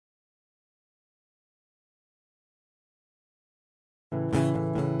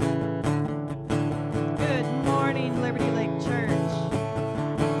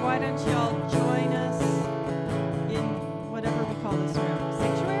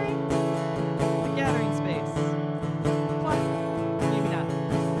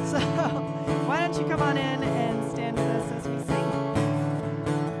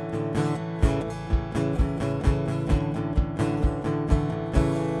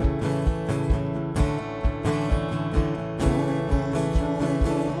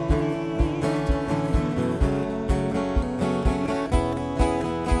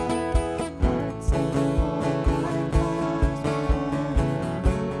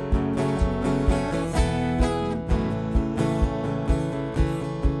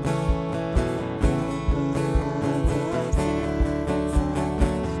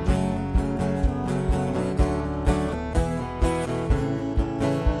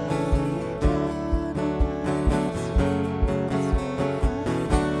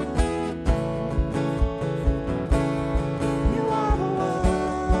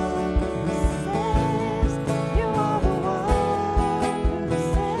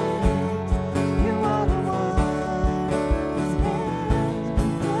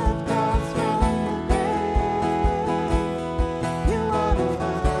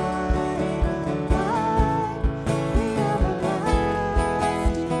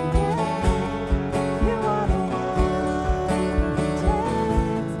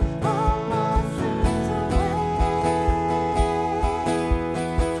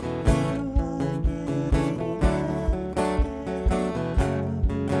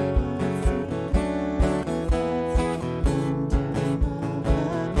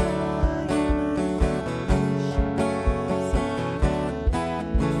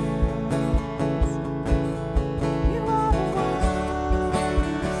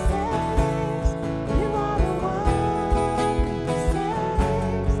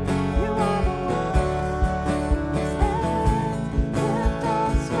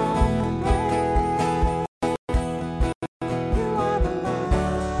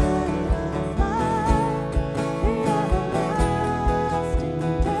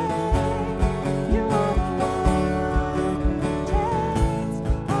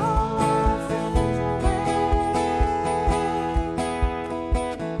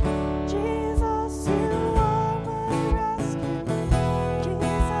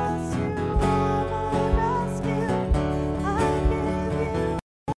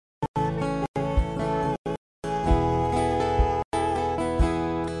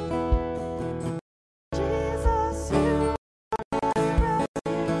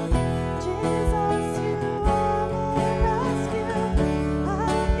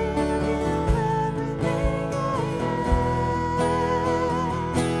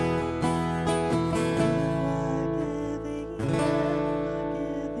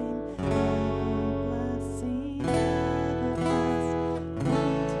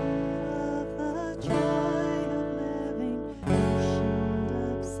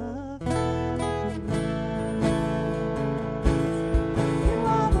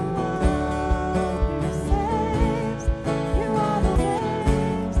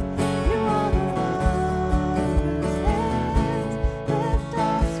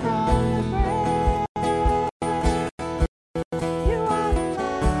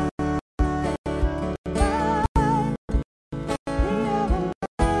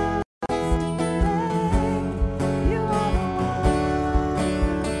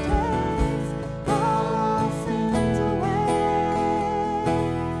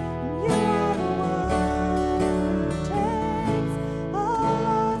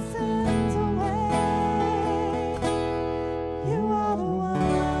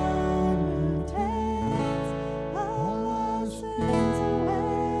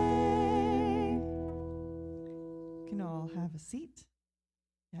all have a seat.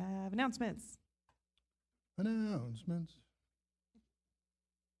 Have announcements. Announcements.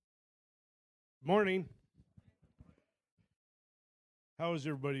 Morning. How is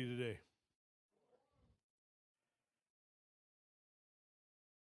everybody today?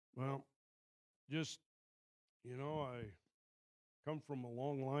 Well, just, I come from a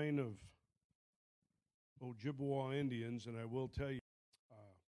long line of Ojibwa Indians, and I will tell you,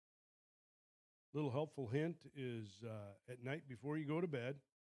 little helpful hint is at night before you go to bed,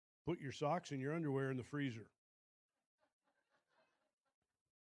 put your socks and your underwear in the freezer.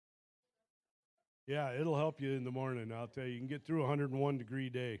 Yeah, it'll help you in the morning, I'll tell you. You can get through a 101-degree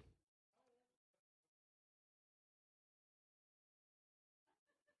day.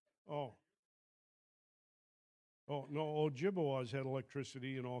 Oh, no, Ojibwas had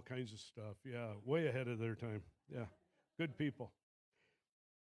electricity and all kinds of stuff. Yeah, way ahead of their time. Yeah, good people.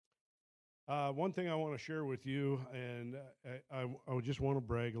 One thing I want to share with you, and I just want to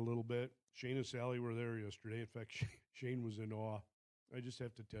brag a little bit. Shane and Sally were there yesterday. In fact, Shane was in awe. I just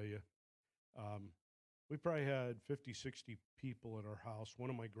have to tell you. We probably had 50, 60 people at our house. One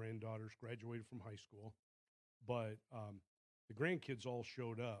of my granddaughters graduated from high school, but the grandkids all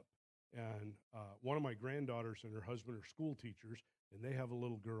showed up. And one of my granddaughters and her husband are school teachers, and they have a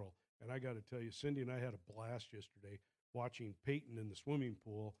little girl. And I got to tell you, Cindy and I had a blast yesterday watching Peyton in the swimming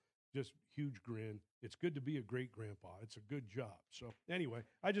pool. Just huge grin. It's good to be a great grandpa. It's a good job. So anyway,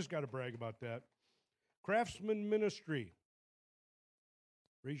 I just got to brag about that. Craftsman Ministry.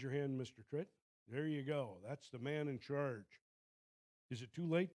 Raise your hand, Mr. Tritt. There you go. That's the man in charge. Is it too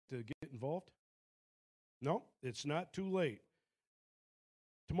late to get involved? No, it's not too late.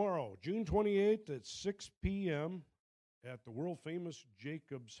 Tomorrow, June 28th at 6 p.m. at the world-famous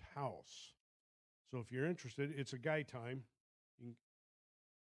Jacob's House. So if you're interested, it's a guy time.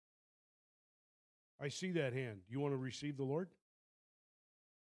 I see that hand. You want to receive the Lord?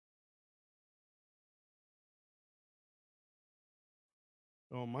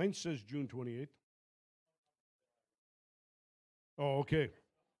 Oh, mine says June 28th. Oh, okay.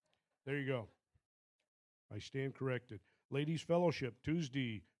 There you go. I stand corrected. Ladies Fellowship,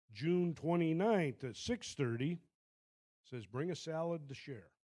 Tuesday, June 29th at 6:30. Says, bring a salad to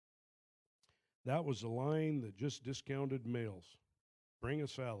share. That was a line that just discounted males. Bring a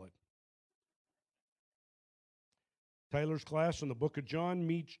salad. Tyler's class in the book of John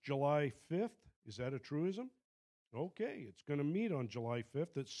meets July 5th. Is that a truism? Okay, it's going to meet on July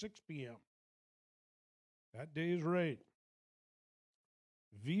 5th at 6 p.m. That day is right.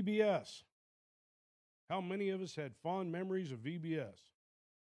 VBS. How many of us had fond memories of VBS?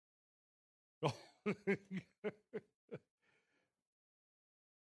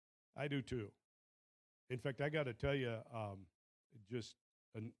 I do too. In fact, I got to tell you, just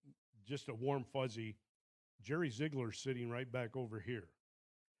a warm fuzzy. Jerry Ziegler's sitting right back over here.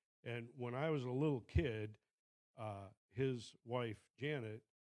 And when I was a little kid, his wife, Janet,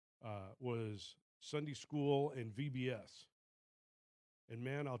 was Sunday school and VBS. And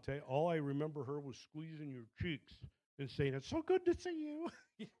man, I'll tell you, all I remember her was squeezing your cheeks and saying, it's so good to see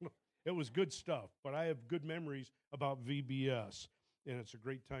you. It was good stuff, but I have good memories about VBS. And it's a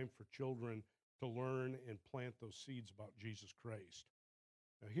great time for children to learn and plant those seeds about Jesus Christ.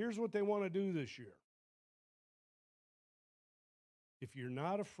 Now, here's what they want to do this year. If you're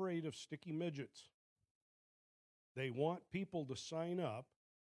not afraid of sticky midgets, they want people to sign up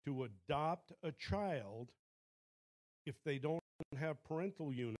to adopt a child if they don't have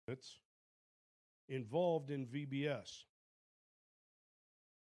parental units involved in VBS.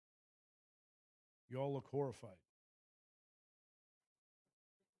 You all look horrified.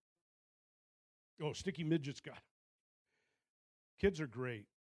 Oh, sticky midgets got it. Kids are great.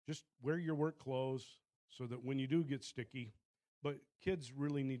 Just wear your work clothes so that when you do get sticky, but kids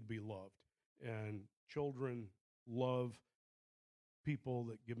really need to be loved. And children love people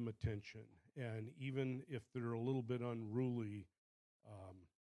that give them attention. And even if they're a little bit unruly,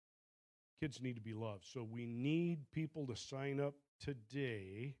 kids need to be loved. So we need people to sign up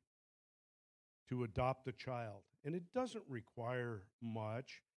today to adopt a child. And it doesn't require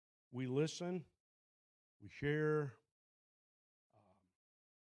much. We listen, we share,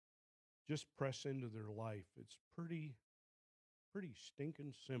 just press into their life. It's pretty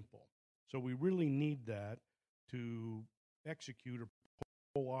stinking simple. So we really need that to execute or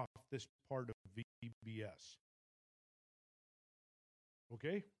pull off this part of VBS.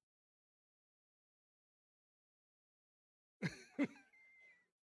 Okay?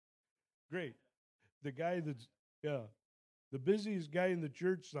 Great. The guy that's, the busiest guy in the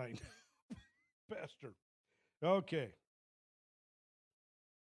church signed. Pastor. Okay.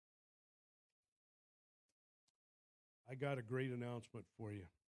 I got a great announcement for you.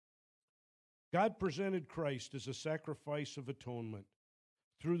 God presented Christ as a sacrifice of atonement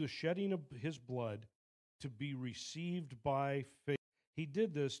through the shedding of his blood to be received by faith. He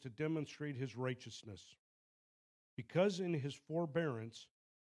did this to demonstrate his righteousness, because in his forbearance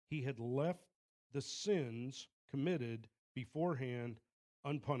he had left the sins committed beforehand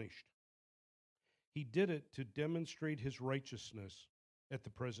unpunished. He did it to demonstrate his righteousness at the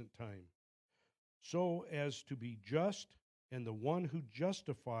present time, so as to be just and the one who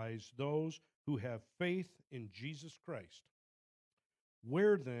justifies those who have faith in Jesus Christ.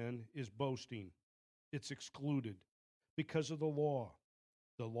 Where then is boasting? It's excluded because of the law.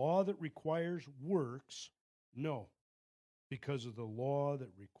 The law that requires works? No, because of the law that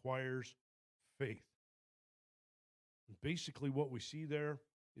requires faith. And basically what we see there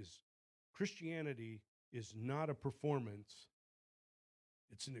is Christianity is not a performance,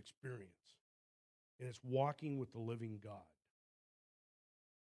 it's an experience. And it's walking with the living God.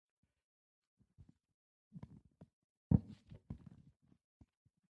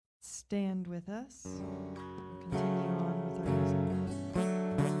 Stand with us. We'll continue on with our music.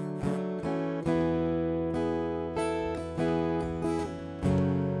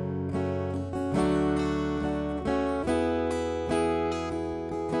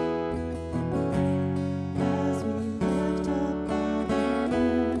 As we lift up our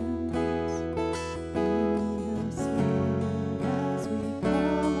hands, meet us here as we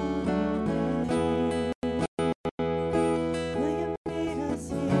call on your name. Will you meet us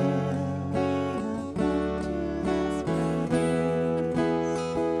here? We have come to this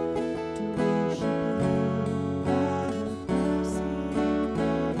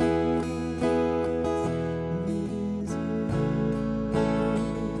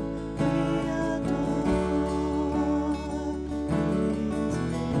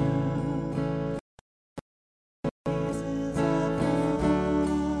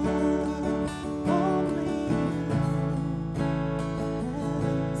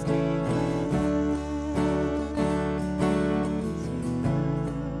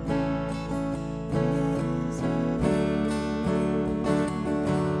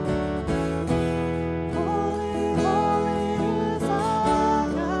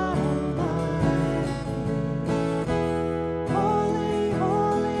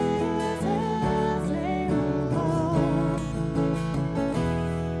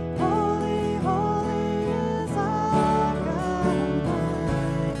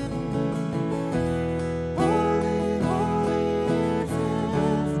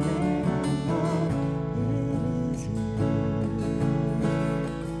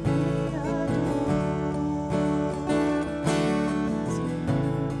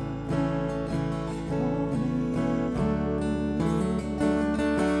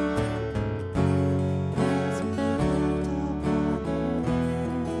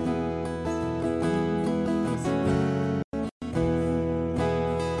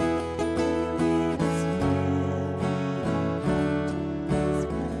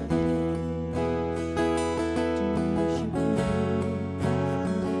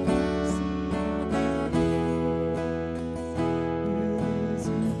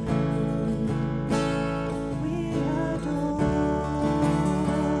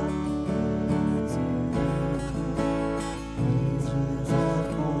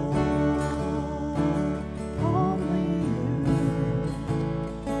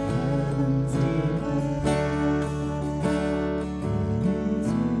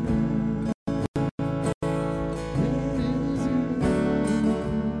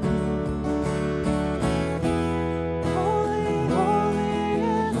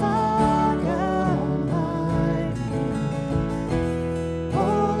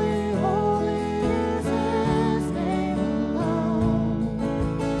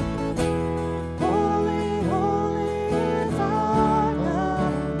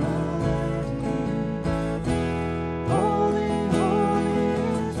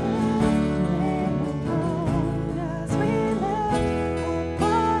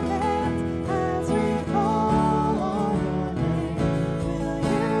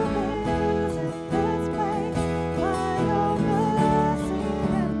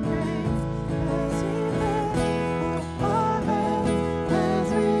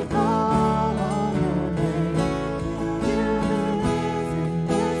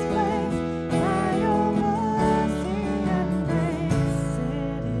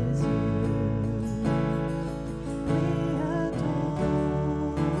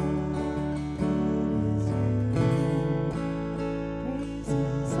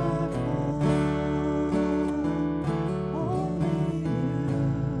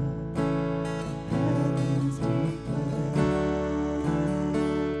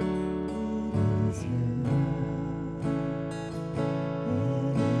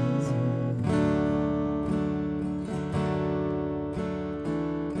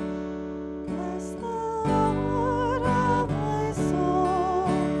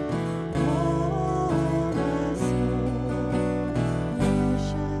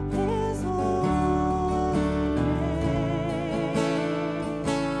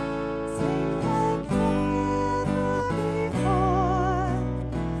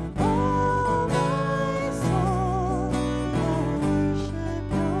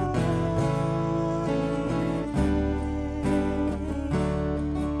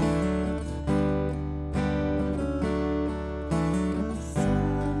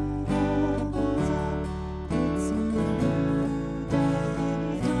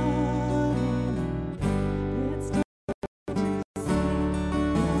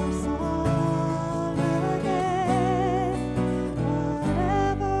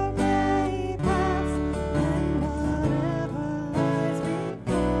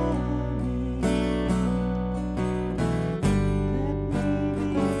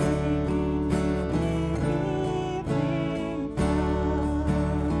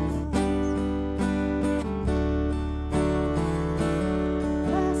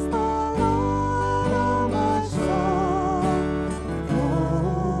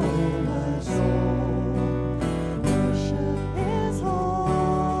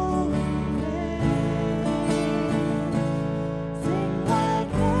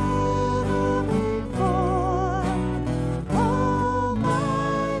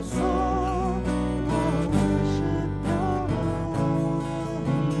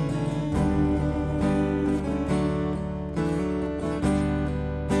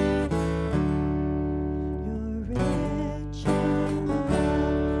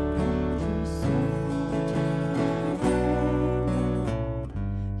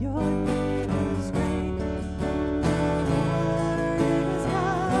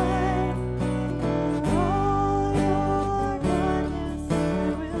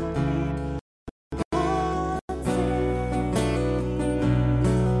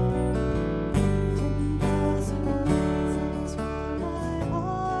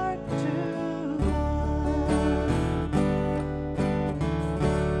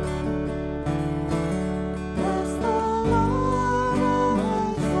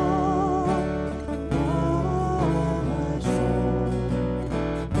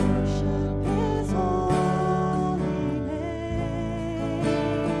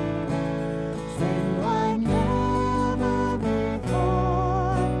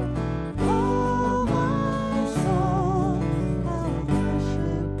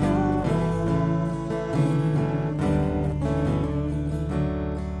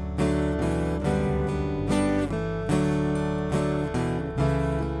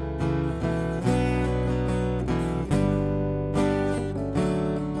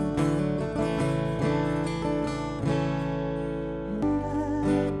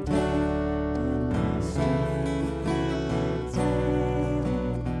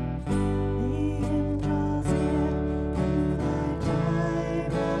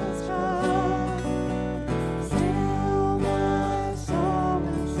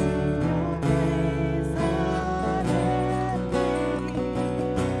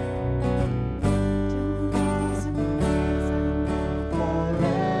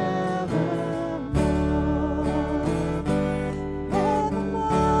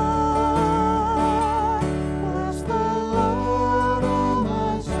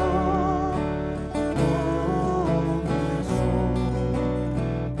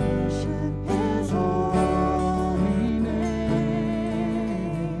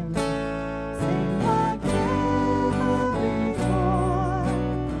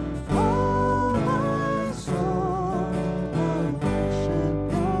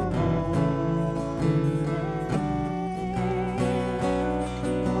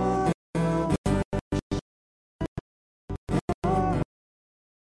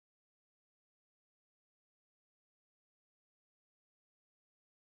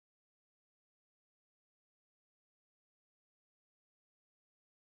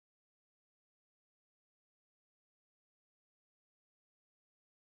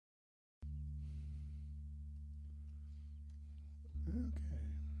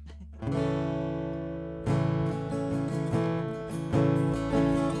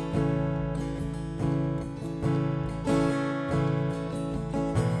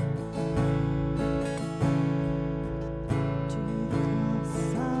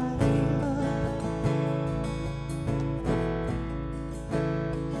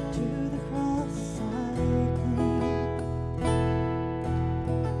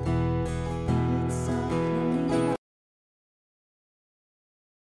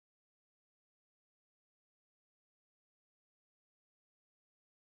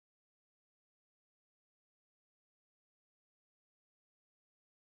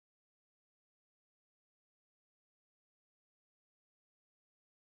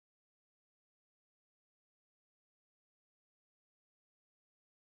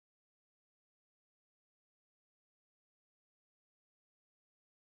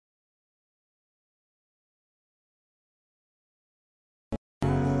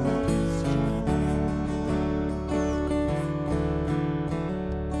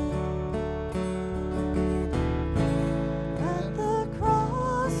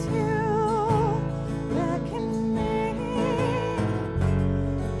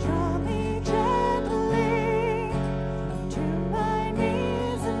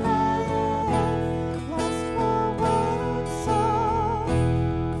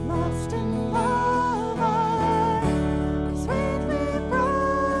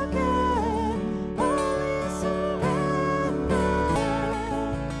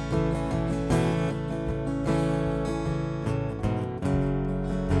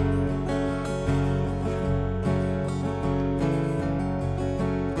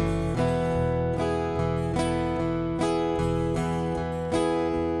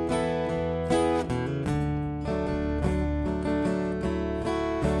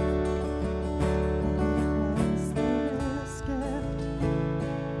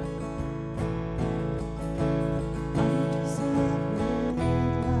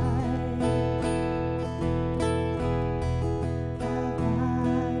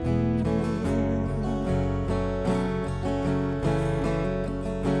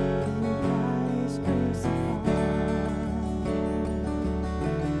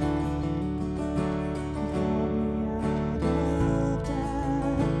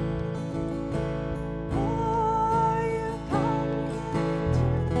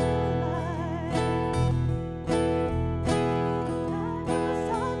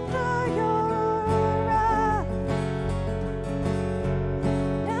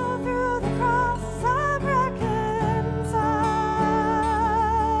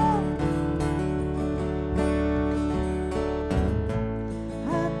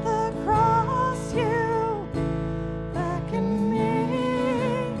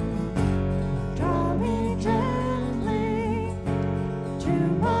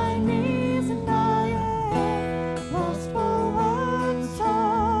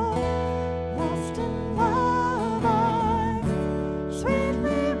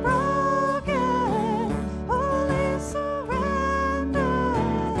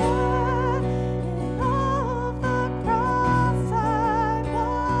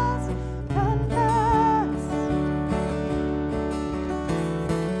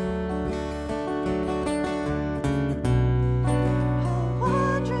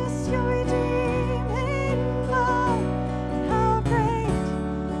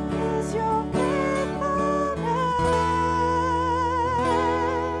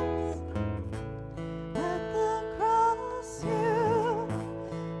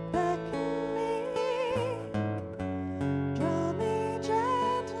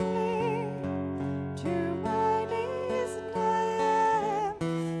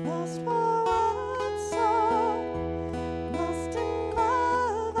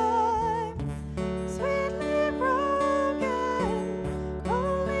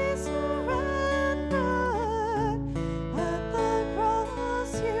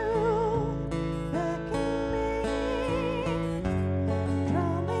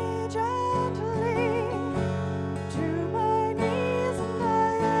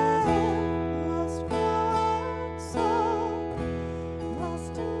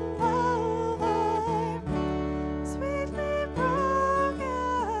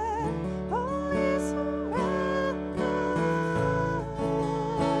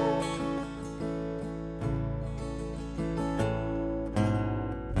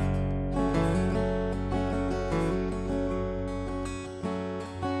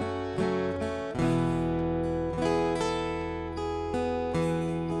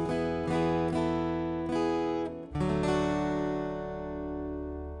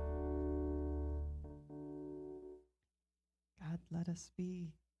us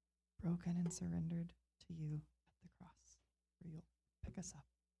be broken and surrendered to you at the cross, where you'll pick us up.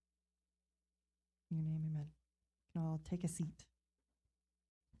 In your name, amen. You can all take a seat.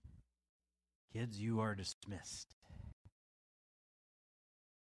 Kids, you are dismissed.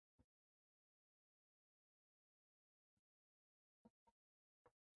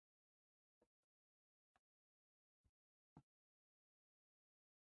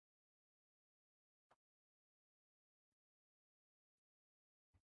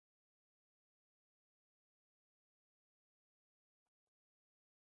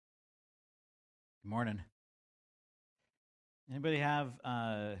 Good morning. Anybody have,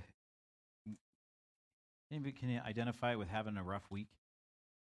 anybody can identify with having a rough week?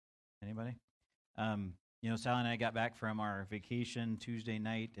 Anybody? Sally and I got back from our vacation Tuesday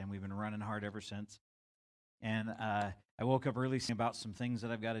night, and we've been running hard ever since. And I woke up early thinking about some things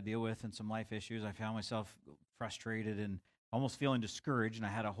that I've got to deal with and some life issues. I found myself frustrated and almost feeling discouraged, and I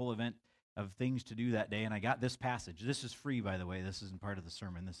had a whole event of things to do that day, and I got this passage. This is free, by the way. This isn't part of the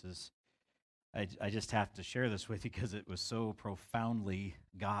sermon. This is... I just have to share this with you because it was so profoundly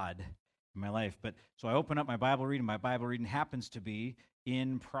God in my life. But so I open up my Bible reading. My Bible reading happens to be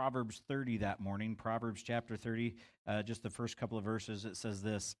in Proverbs 30 that morning. Proverbs chapter 30, just the first couple of verses. It says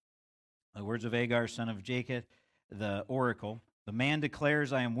this: the words of Agar, son of Jacob, the oracle. The man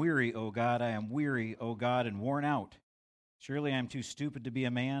declares, I am weary, O God, I am weary, O God, and worn out. Surely I am too stupid to be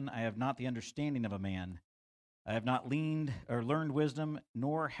a man. I have not the understanding of a man. I have not learned wisdom,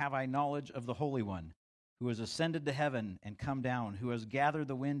 nor have I knowledge of the Holy One, who has ascended to heaven and come down, who has gathered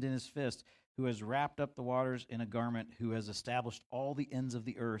the wind in his fist, who has wrapped up the waters in a garment, who has established all the ends of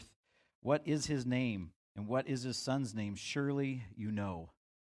the earth. What is his name, and what is his son's name? Surely you know.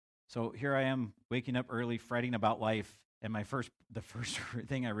 So here I am, waking up early, fretting about life, and the first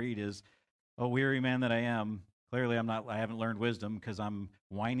thing I read is, "Oh, weary man that I am, clearly I haven't learned wisdom because I'm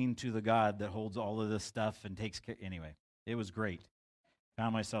whining to the God that holds all of this stuff and takes care." Anyway, it was great.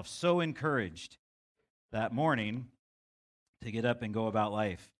 Found myself so encouraged that morning to get up and go about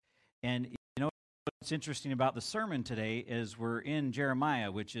life. And you know what's interesting about the sermon today is we're in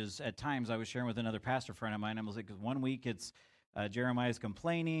Jeremiah, which is at times I was sharing with another pastor friend of mine. I was like, 1 week it's Jeremiah's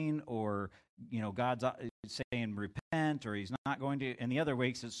complaining, or God's saying repent, or he's not going to, and the other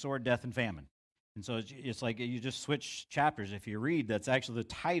weeks it's sword, death, and famine. And so it's like you just switch chapters. If you read, that's actually the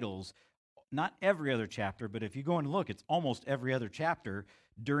titles, not every other chapter, but if you go and look, it's almost every other chapter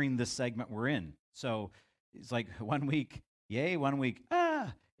during this segment we're in. So it's like 1 week, yay, 1 week,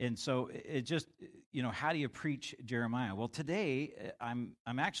 ah. And so it just, how do you preach Jeremiah? Well, today I'm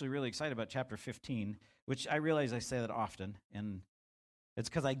actually really excited about chapter 15, which I realize I say that often, and it's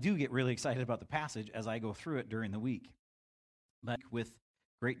because I do get really excited about the passage as I go through it during the week. But with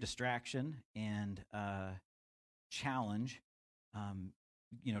great distraction and challenge,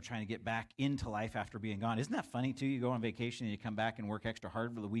 trying to get back into life after being gone. Isn't that funny, too? You go on vacation and you come back and work extra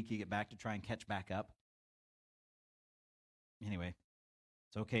hard for the week you get back to try and catch back up. Anyway,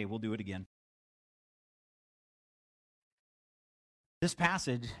 it's okay. We'll do it again. This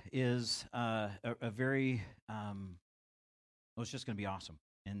passage is a very, it's just going to be awesome.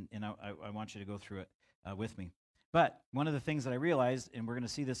 And I want you to go through it with me. But one of the things that I realized, and we're going to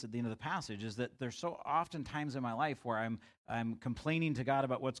see this at the end of the passage, is that there's so often times in my life where I'm complaining to God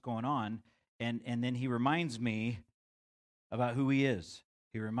about what's going on, and then he reminds me about who he is.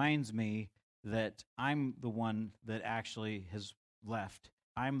 He reminds me that I'm the one that actually has left.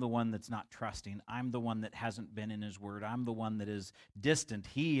 I'm the one that's not trusting. I'm the one that hasn't been in his word. I'm the one that is distant.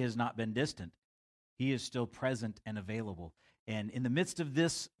 He has not been distant. He is still present and available. And in the midst of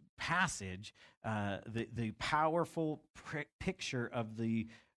this passage, the powerful picture of the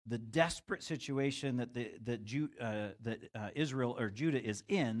desperate situation that Israel or Judah is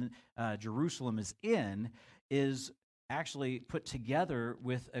in, Jerusalem is in, is actually put together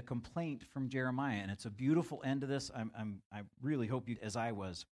with a complaint from Jeremiah, and it's a beautiful end to this. I really hope you, as I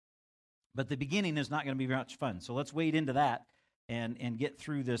was, but the beginning is not going to be very much fun. So let's wade into that and get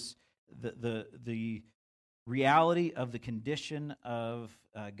through this. The reality of the condition of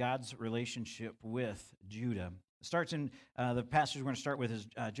God's relationship with Judah. It starts in the passage we're going to start with is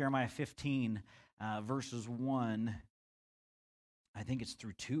Jeremiah 15, verses 1. I think it's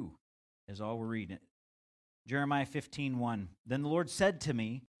through 2 is all we're reading. Jeremiah 15:1. Then the Lord said to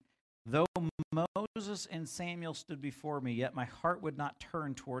me, though Moses and Samuel stood before me, yet my heart would not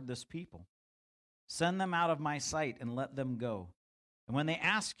turn toward this people. Send them out of my sight and let them go. And when they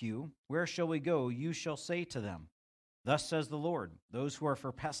ask you, where shall we go? You shall say to them, thus says the Lord, those who are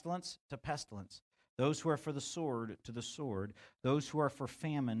for pestilence, to pestilence, those who are for the sword, to the sword, those who are for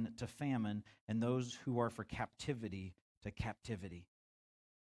famine, to famine, and those who are for captivity, to captivity.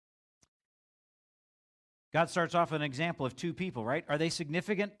 God starts off with an example of two people, right? Are they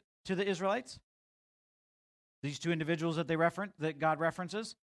significant to the Israelites? These two individuals that God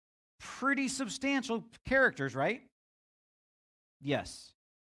references? Pretty substantial characters, right? Yes.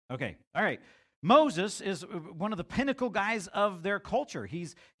 Okay. All right. Moses is one of the pinnacle guys of their culture.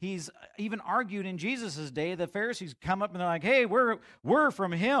 He's even argued in Jesus' day. The Pharisees come up and they're like, hey, we're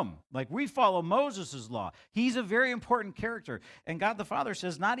from him. Like, we follow Moses' law. He's a very important character. And God the Father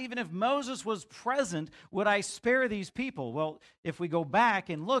says, not even if Moses was present would I spare these people. Well, if we go back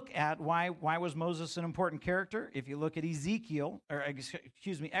and look at why was Moses an important character, if you look at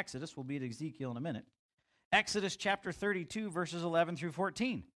Exodus, we'll be at Ezekiel in a minute. Exodus chapter 32, verses 11 through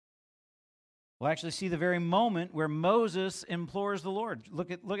 14. We'll actually see the very moment where Moses implores the Lord.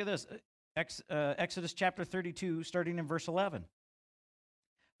 Look at this. Exodus chapter 32, starting in verse 11.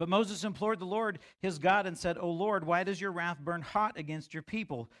 But Moses implored the Lord his God and said, O Lord, why does your wrath burn hot against your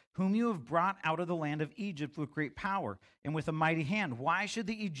people, whom you have brought out of the land of Egypt with great power and with a mighty hand? Why should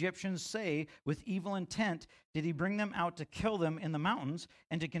the Egyptians say, with evil intent, did he bring them out to kill them in the mountains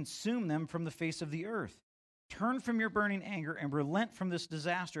and to consume them from the face of the earth? Turn from your burning anger and relent from this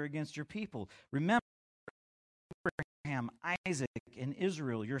disaster against your people. Remember Abraham, Isaac, and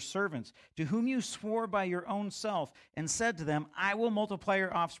Israel, your servants, to whom you swore by your own self and said to them, I will multiply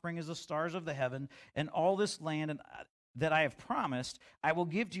your offspring as the stars of the heaven, and all this land that I have promised I will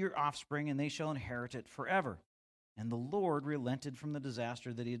give to your offspring, and they shall inherit it forever. And the Lord relented from the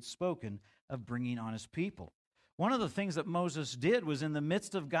disaster that he had spoken of bringing on his people. One of the things that Moses did was, in the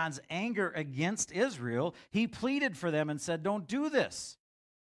midst of God's anger against Israel, he pleaded for them and said, don't do this.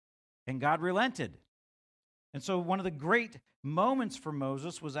 And God relented. And so one of the great moments for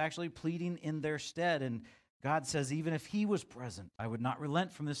Moses was actually pleading in their stead. And God says, even if he was present, I would not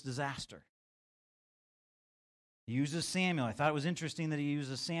relent from this disaster. He uses Samuel. I thought it was interesting that he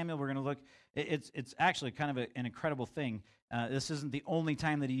uses Samuel. We're going to look. It's actually kind of an incredible thing. This isn't the only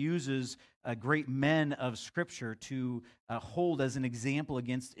time that he uses great men of Scripture to hold as an example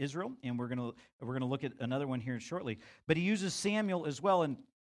against Israel, and we're going to look at another one here shortly. But he uses Samuel as well, and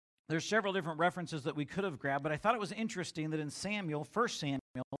there's several different references that we could have grabbed. But I thought it was interesting that in 1 Samuel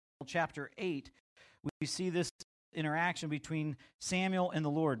chapter 8, we see this interaction between Samuel and the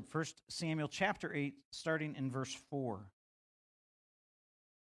Lord. 1 Samuel chapter 8, starting in verse 4.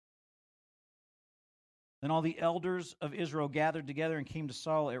 Then all the elders of Israel gathered together and came to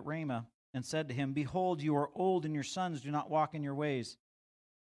Saul at Ramah and said to him, Behold, you are old, and your sons do not walk in your ways.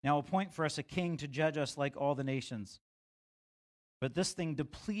 Now appoint for us a king to judge us like all the nations. But the thing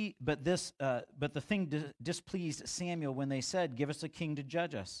displeased Samuel when they said, Give us a king to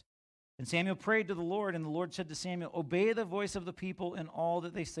judge us. And Samuel prayed to the Lord, and the Lord said to Samuel, Obey the voice of the people in all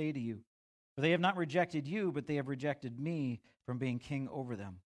that they say to you. For they have not rejected you, but they have rejected me from being king over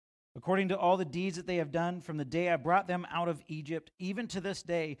them. According to all the deeds that they have done from the day I brought them out of Egypt, even to this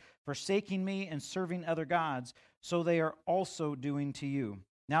day, forsaking me and serving other gods, so they are also doing to you.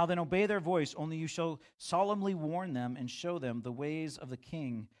 Now then obey their voice, only you shall solemnly warn them and show them the ways of the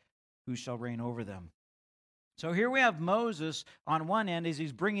king who shall reign over them. So here we have Moses on one end as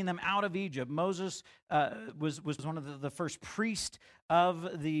he's bringing them out of Egypt. Moses was one of the first priests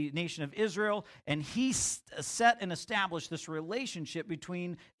of the nation of Israel, and he set and established this relationship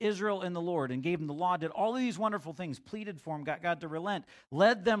between Israel and the Lord and gave them the law, did all of these wonderful things, pleaded for him, got God to relent,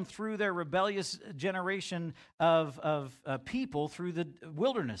 led them through their rebellious generation of people through the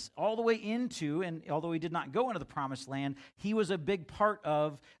wilderness, all the way into, and although he did not go into the promised land, he was a big part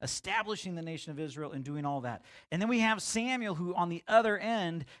of establishing the nation of Israel and doing all that. And then we have Samuel, who on the other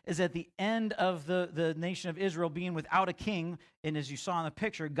end is at the end of the nation of Israel being without a king. And as you saw in the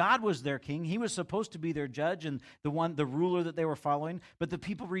picture, God was their king. He was supposed to be their judge and the ruler that they were following, but the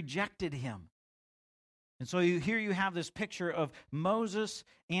people rejected him. And so here you have this picture of Moses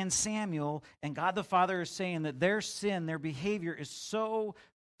and Samuel, and God the Father is saying that their sin, their behavior is so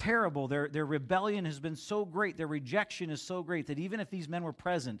terrible, their rebellion has been so great, their rejection is so great, that even if these men were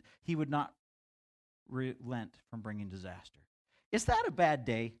present, he would not relent from bringing disaster. Is that a bad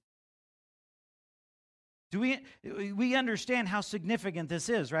day? Do we understand how significant this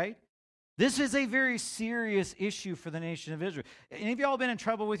is, right? This is a very serious issue for the nation of Israel. Any of y'all been in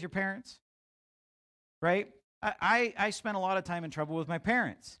trouble with your parents? Right? I spent a lot of time in trouble with my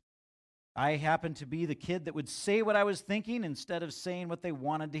parents. I happened to be the kid that would say what I was thinking instead of saying what they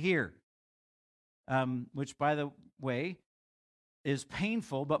wanted to hear. Which, by the way, is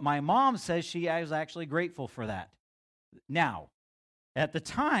painful, but my mom says she is actually grateful for that. Now, at the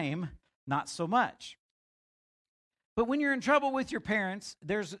time, not so much. But when you're in trouble with your parents,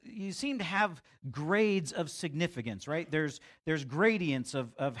 you seem to have grades of significance, right? There's gradients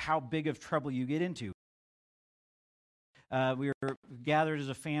of how big of trouble you get into. We were gathered as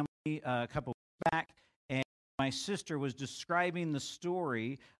a family a couple weeks back, and my sister was describing the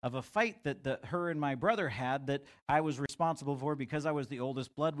story of a fight that her and my brother had that I was responsible for because I was the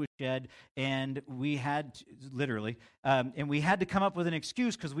oldest. Blood was shed, and we had literally, and we had to come up with an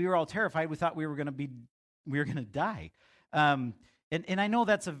excuse because we were all terrified. We thought we were going to die. And I know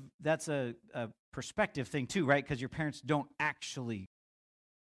that's a perspective thing too, right? Because your parents don't actually.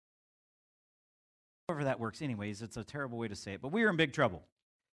 However that works, anyways, it's a terrible way to say it. But we were in big trouble.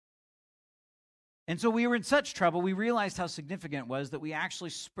 And so we were in such trouble, we realized how significant it was that we actually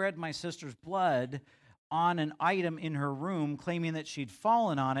spread my sister's blood on an item in her room, claiming that she'd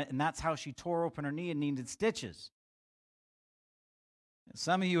fallen on it, and that's how she tore open her knee and needed stitches.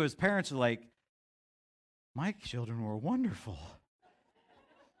 Some of you as parents are like, my children were wonderful.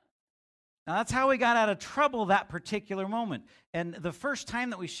 Now, that's how we got out of trouble that particular moment. And the first time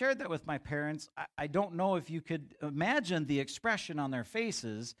that we shared that with my parents, I don't know if you could imagine the expression on their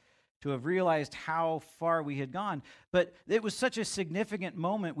faces to have realized how far we had gone. But it was such a significant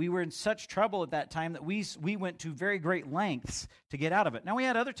moment. We were in such trouble at that time that we went to very great lengths to get out of it. Now, we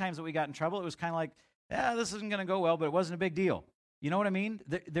had other times that we got in trouble. It was kind of like, this isn't going to go well, but it wasn't a big deal. You know what I mean?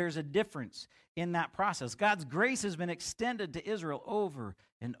 There's a difference in that process. God's grace has been extended to Israel over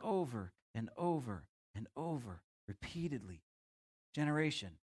and over and over and over, repeatedly,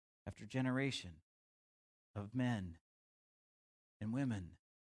 generation after generation of men and women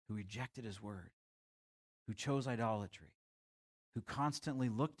who rejected his word, who chose idolatry, who constantly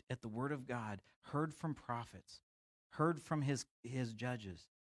looked at the word of God, heard from prophets, heard from his judges,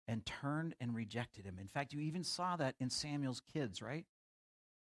 and turned and rejected him. In fact, you even saw that in Samuel's kids, right?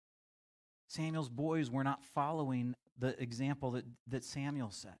 Samuel's boys were not following the example that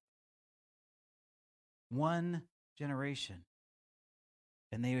Samuel set. One generation,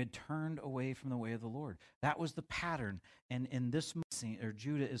 and they had turned away from the way of the Lord. That was the pattern. And in this scene,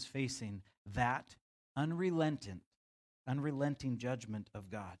 Judah is facing that unrelenting judgment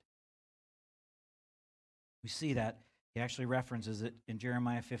of God. We see that. He actually references it in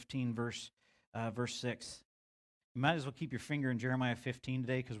Jeremiah 15, verse 6. You might as well keep your finger in Jeremiah 15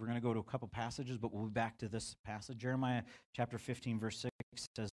 today because we're going to go to a couple passages, but we'll be back to this passage. Jeremiah chapter 15, verse 6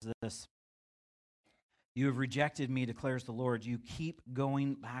 says this. You have rejected me, declares the Lord. You keep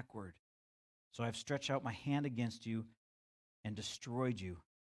going backward. So I've stretched out my hand against you and destroyed you.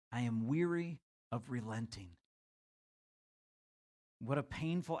 I am weary of relenting. What a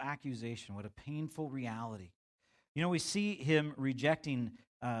painful accusation. What a painful reality. You know, we see him rejecting,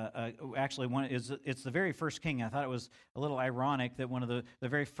 it's the very first king. I thought it was a little ironic that one of the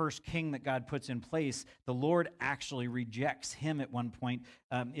very first king that God puts in place, the Lord actually rejects him at one point.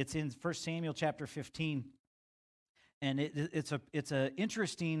 It's in 1 Samuel chapter 15, and it's an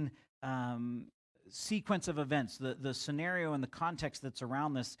interesting sequence of events. The scenario and the context that's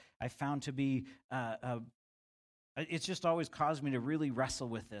around this I found to be it's just always caused me to really wrestle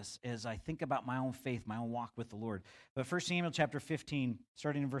with this as I think about my own faith, my own walk with the Lord. But 1 Samuel chapter 15,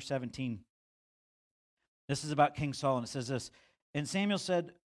 starting in verse 17, this is about King Saul, and it says this, and Samuel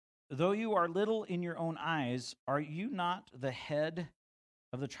said, though you are little in your own eyes, are you not the head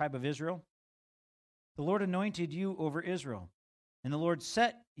of the tribe of Israel? The Lord anointed you over Israel, and the Lord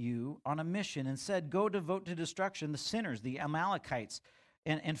set you on a mission and said, go devote to destruction the sinners, the Amalekites,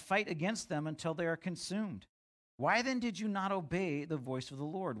 and fight against them until they are consumed. Why then did you not obey the voice of the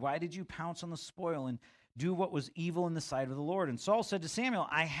Lord? Why did you pounce on the spoil and do what was evil in the sight of the Lord? And Saul said to Samuel,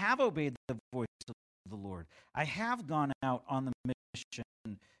 I have obeyed the voice of the Lord. I have gone out on the mission.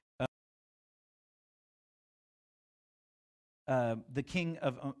 The king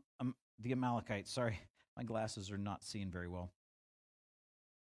of the Amalekites. Sorry, my glasses are not seeing very well.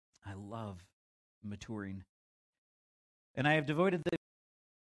 I love maturing. And I have devoted the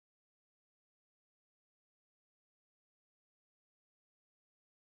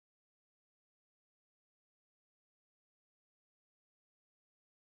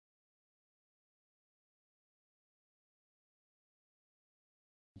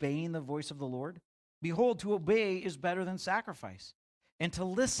obeying the voice of the Lord? Behold, to obey is better than sacrifice, and to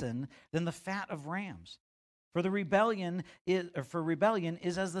listen than the fat of rams. For rebellion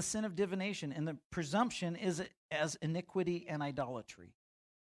is as the sin of divination, and the presumption is as iniquity and idolatry.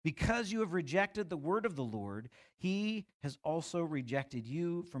 Because you have rejected the word of the Lord, he has also rejected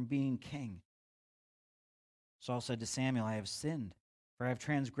you from being king. Saul said to Samuel, I have sinned, for I have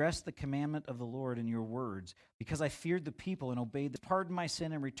transgressed the commandment of the Lord in your words, because I feared the people and obeyed the pardon my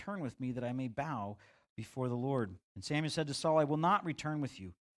sin and return with me that I may bow before the Lord. And Samuel said to Saul, I will not return with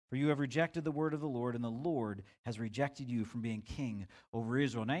you, for you have rejected the word of the Lord, and the Lord has rejected you from being king over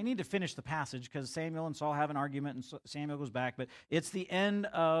Israel. Now, I need to finish the passage because Samuel and Saul have an argument, and Samuel goes back, but it's the end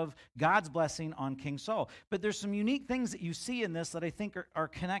of God's blessing on King Saul. But there's some unique things that you see in this that I think are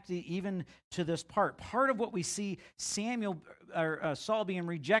connected even to this part. Part of what we see Saul being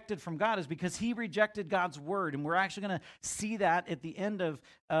rejected from God is because he rejected God's word, and we're actually going to see that at the end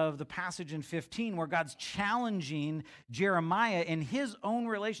of the passage in 15, where God's challenging Jeremiah in his own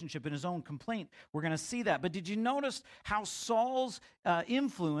relationship, in his own complaint. We're going to see that. But did you notice how Saul's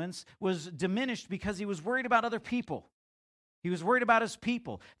influence was diminished because he was worried about other people? He was worried about his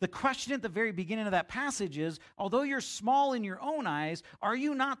people. The question at the very beginning of that passage is, although you're small in your own eyes, are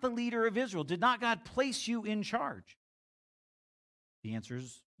you not the leader of Israel? Did not God place you in charge? The answer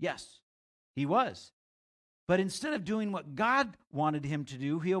is yes, he was. But instead of doing what God wanted him to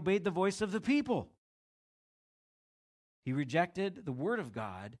do, he obeyed the voice of the people. He rejected the word of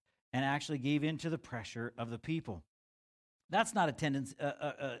God and actually gave in to the pressure of the people. That's not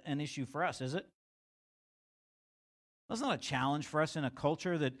an issue for us, is it? That's not a challenge for us in a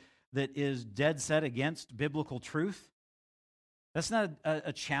culture that is dead set against biblical truth. That's not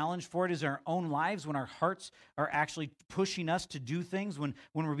a challenge for it in our own lives when our hearts are actually pushing us to do things, when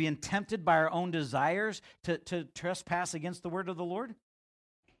we're being tempted by our own desires to trespass against the word of the Lord.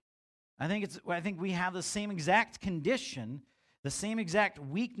 I think we have the same exact condition, the same exact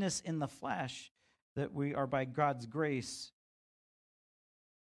weakness in the flesh that we are by God's grace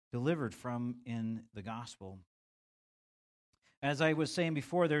delivered from in the gospel. As I was saying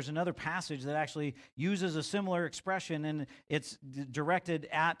before, there's another passage that actually uses a similar expression, and it's directed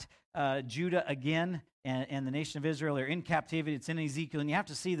at Judah again and the nation of Israel. They're in captivity. It's in Ezekiel, and you have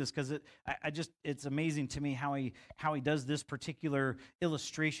to see this because it's amazing to me how he does this particular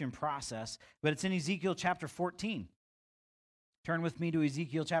illustration process. But it's in Ezekiel chapter 14. Turn with me to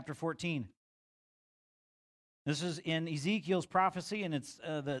Ezekiel chapter 14. This is in Ezekiel's prophecy, and it's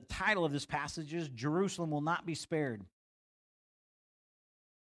the title of this passage is Jerusalem Will Not Be Spared.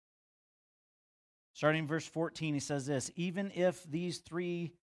 Starting in verse 14, he says this, even if these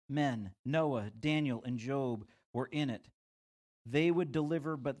three men, Noah, Daniel, and Job, were in it, they would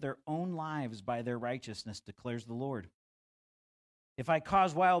deliver but their own lives by their righteousness, declares the Lord. If I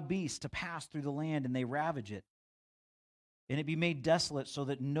cause wild beasts to pass through the land and they ravage it, and it be made desolate so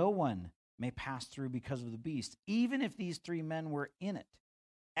that no one may pass through because of the beast, even if these three men were in it,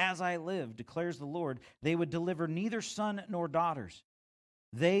 as I live, declares the Lord, they would deliver neither son nor daughters.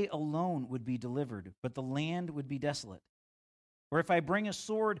 They alone would be delivered, but the land would be desolate. Or if I bring a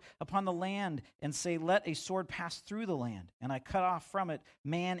sword upon the land and say, let a sword pass through the land, and I cut off from it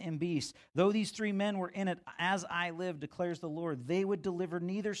man and beast, though these three men were in it, as I live, declares the Lord, they would deliver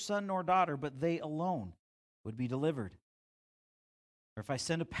neither son nor daughter, but they alone would be delivered. Or if I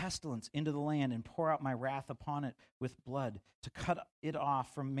send a pestilence into the land and pour out my wrath upon it with blood, to cut it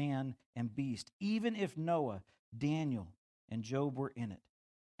off from man and beast, even if Noah, Daniel, and Job were in it,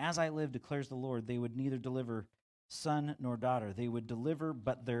 as I live, declares the Lord, they would neither deliver son nor daughter. They would deliver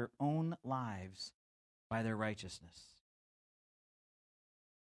but their own lives by their righteousness.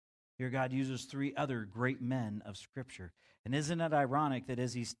 Here God uses three other great men of Scripture. And isn't it ironic that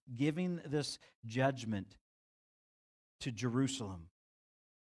as he's giving this judgment to Jerusalem,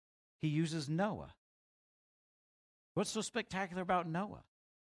 he uses Noah? What's so spectacular about Noah?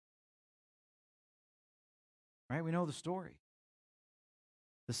 Right? We know the story.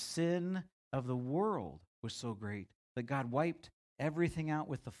 The sin of the world was so great that God wiped everything out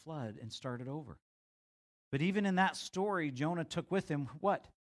with the flood and started over. But even in that story, Jonah took with him what?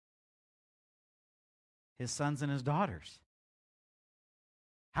 His sons and his daughters.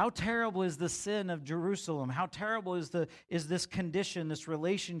 How terrible is the sin of Jerusalem? How terrible is this condition, this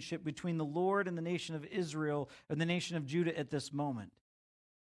relationship between the Lord and the nation of Israel and the nation of Judah at this moment?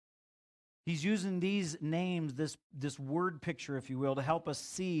 He's using these names, this word picture, if you will, to help us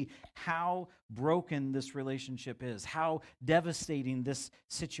see how broken this relationship is, how devastating this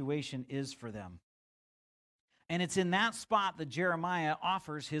situation is for them. And it's in that spot that Jeremiah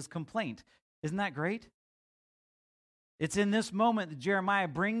offers his complaint. Isn't that great? It's in this moment that Jeremiah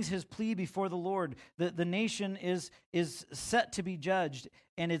brings his plea before the Lord. The nation is set to be judged,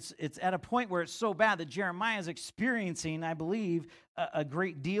 and it's at a point where it's so bad that Jeremiah is experiencing, I believe, a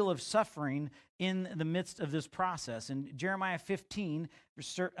great deal of suffering in the midst of this process. In Jeremiah 15,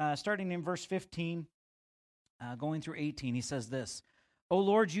 starting in verse 15, going through 18, he says this, O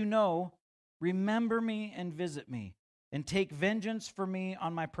Lord, you know, remember me and visit me, and take vengeance for me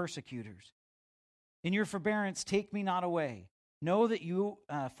on my persecutors. In your forbearance, take me not away. Know that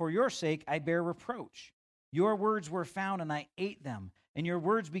for your sake, I bear reproach. Your words were found, and I ate them. And your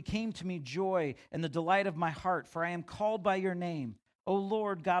words became to me joy and the delight of my heart, for I am called by your name. O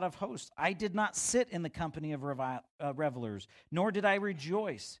Lord, God of hosts, I did not sit in the company of revelers, nor did I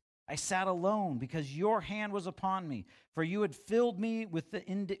rejoice. I sat alone because your hand was upon me, for you had filled me with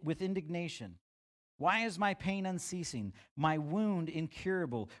indignation. Why is my pain unceasing, my wound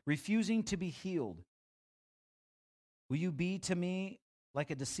incurable, refusing to be healed? Will you be to me like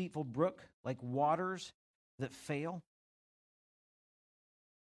a deceitful brook, like waters that fail?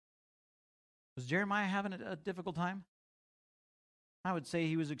 Was Jeremiah having a difficult time? I would say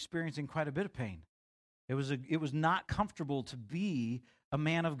he was experiencing quite a bit of pain. It was not comfortable to be a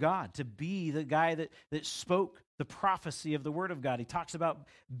man of God, to be the guy that spoke the prophecy of the word of God. He talks about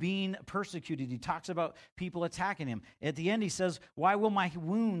being persecuted. He talks about people attacking him. At the end, he says, why will my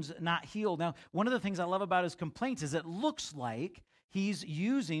wounds not heal? Now, one of the things I love about his complaints is it looks like he's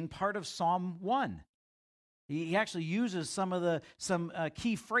using part of Psalm 1. He actually uses some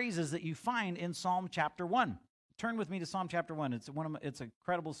key phrases that you find in Psalm chapter 1. Turn with me to Psalm chapter 1. It's an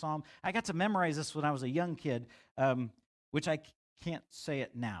incredible psalm. I got to memorize this when I was a young kid, which I can't say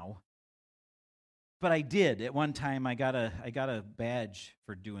it now, but I did at one time. I got a badge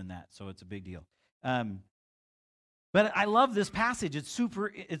for doing that, so it's a big deal. But I love this passage.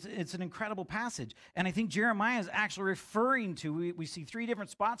 It's an incredible passage. And I think Jeremiah is actually referring to, we see three different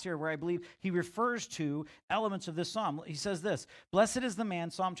spots here where I believe he refers to elements of this psalm. He says this, blessed is the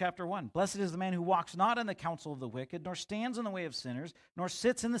man, Psalm chapter 1, blessed is the man who walks not in the counsel of the wicked, nor stands in the way of sinners, nor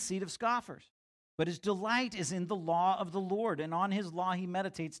sits in the seat of scoffers. But his delight is in the law of the Lord, and on his law he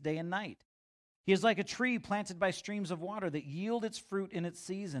meditates day and night. He is like a tree planted by streams of water that yield its fruit in its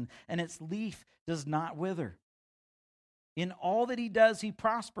season, and its leaf does not wither. In all that he does, he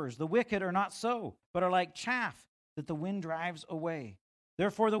prospers. The wicked are not so, but are like chaff that the wind drives away.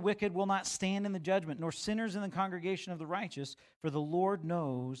 Therefore, the wicked will not stand in the judgment, nor sinners in the congregation of the righteous, for the Lord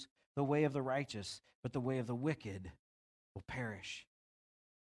knows the way of the righteous, but the way of the wicked will perish.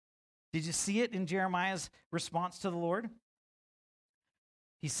 Did you see it in Jeremiah's response to the Lord?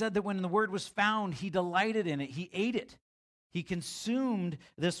 He said that when the word was found, he delighted in it. He ate it. He consumed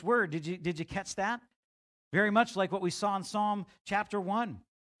this word. Did you catch that? Very much like what we saw in Psalm chapter 1.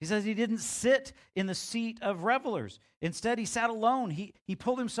 He says he didn't sit in the seat of revelers. Instead, he sat alone. He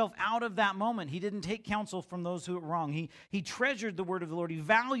pulled himself out of that moment. He didn't take counsel from those who were wrong. He treasured the word of the Lord. He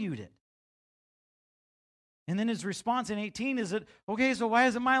valued it. And then his response in 18 is that, okay, so why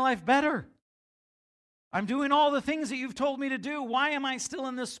isn't my life better? I'm doing all the things that you've told me to do. Why am I still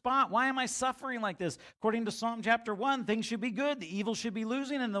in this spot? Why am I suffering like this? According to Psalm chapter 1, things should be good. The evil should be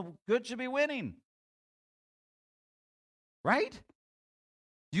losing and the good should be winning. Right?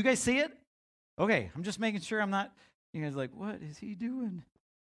 Do you guys see it? Okay, I'm just making sure I'm not, you guys are like, what is he doing?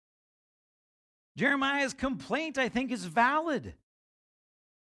 Jeremiah's complaint, I think, is valid.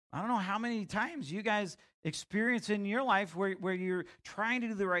 I don't know how many times you guys experience in your life where you're trying to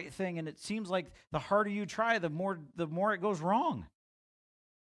do the right thing, and it seems like the harder you try, the more it goes wrong.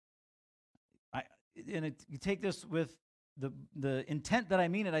 You take this with the intent that I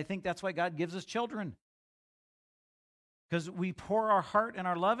mean it. I think that's why God gives us children. Because we pour our heart and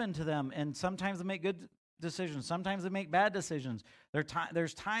our love into them, and sometimes they make good decisions. Sometimes they make bad decisions.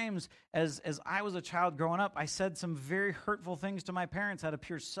 There's times, as I was a child growing up, I said some very hurtful things to my parents out of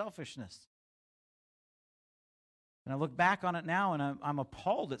pure selfishness. And I look back on it now, and I'm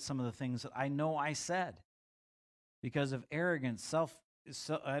appalled at some of the things that I know I said because of arrogance,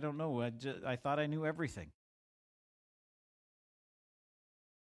 I don't know. I thought I knew everything.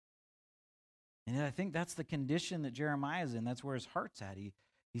 And I think that's the condition that Jeremiah is in. That's where his heart's at.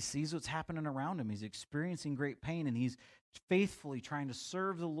 He sees what's happening around him. He's experiencing great pain, and he's faithfully trying to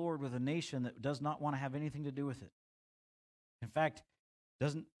serve the Lord with a nation that does not want to have anything to do with it. In fact,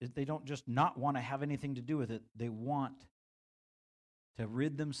 they don't just not want to have anything to do with it. They want to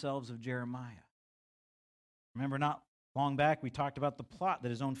rid themselves of Jeremiah. Remember, not long back, we talked about the plot that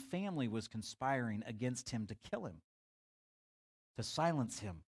his own family was conspiring against him to kill him, to silence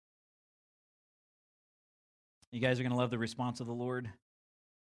him. You guys are going to love the response of the Lord.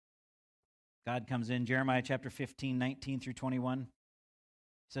 God comes in, Jeremiah chapter 15, 19 through 21. He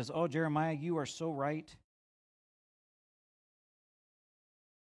says, oh, Jeremiah, you are so right.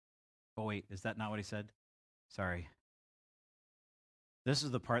 Oh, wait, is that not what he said? Sorry. This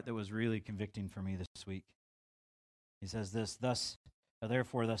is the part that was really convicting for me this week. He says this,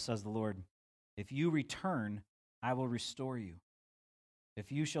 therefore, thus says the Lord, if you return, I will restore you.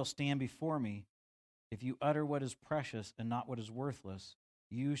 If you shall stand before me, if you utter what is precious and not what is worthless,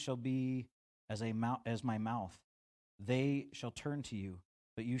 you shall be as my mouth. they shall turn to you,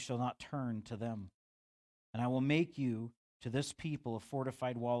 but you shall not turn to them. And I will make you to this people a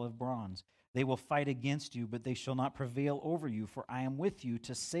fortified wall of bronze. They will fight against you, but they shall not prevail over you, for I am with you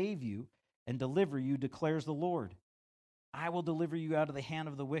to save you and deliver you, declares the Lord. I will deliver you out of the hand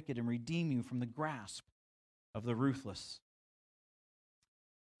of the wicked and redeem you from the grasp of the ruthless.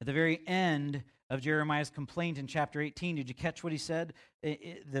 At the very end of Jeremiah's complaint in chapter 18, did you catch what he said?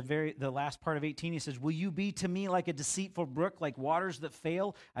 The last part of 18, he says, will you be to me like a deceitful brook, like waters that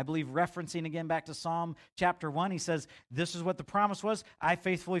fail? I believe referencing again back to Psalm chapter 1, he says, this is what the promise was. I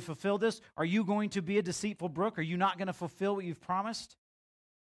faithfully fulfilled this. Are you going to be a deceitful brook? Are you not going to fulfill what you've promised?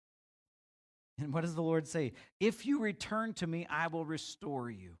 And what does the Lord say? If you return to me, I will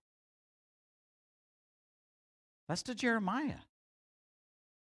restore you. That's to Jeremiah.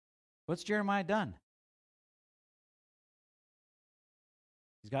 What's Jeremiah done?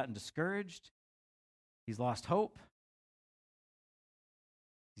 He's gotten discouraged. He's lost hope.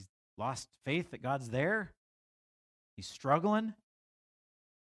 He's lost faith that God's there. He's struggling.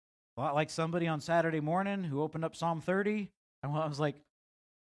 A lot like somebody on Saturday morning who opened up Psalm 30. And I was like,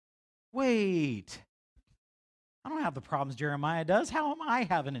 wait, I don't have the problems Jeremiah does. How am I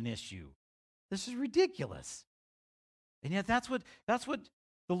having an issue? This is ridiculous. And yet that's what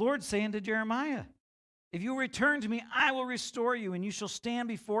the Lord's saying to Jeremiah. If you return to me, I will restore you, and you shall stand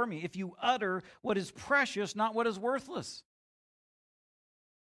before me if you utter what is precious, not what is worthless.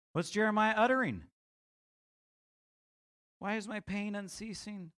 What's Jeremiah uttering? Why is my pain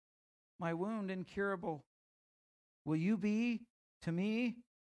unceasing, my wound incurable? Will you be to me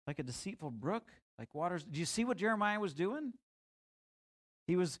like a deceitful brook, like waters? Do you see what Jeremiah was doing?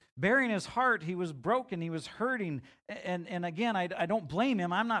 He was bearing his heart. He was broken. He was hurting. And again, I don't blame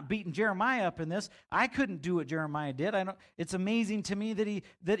him. I'm not beating Jeremiah up in this. I couldn't do what Jeremiah did. It's amazing to me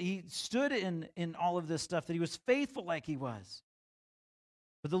that he stood in all of this stuff, that he was faithful like he was.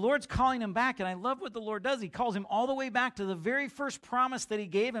 But the Lord's calling him back, and I love what the Lord does. He calls him all the way back to the very first promise that he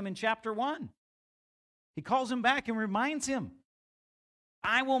gave him in chapter 1. He calls him back and reminds him,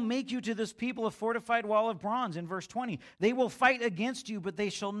 I will make you to this people a fortified wall of bronze, in verse 20. They will fight against you, but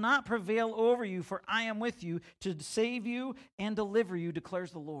they shall not prevail over you, for I am with you to save you and deliver you, declares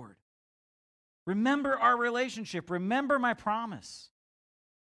the Lord. Remember our relationship. Remember my promise.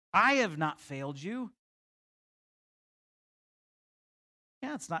 I have not failed you.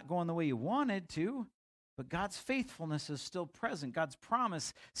 Yeah, it's not going the way you wanted to, but God's faithfulness is still present. God's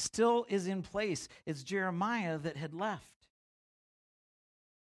promise still is in place. It's Jeremiah that had left.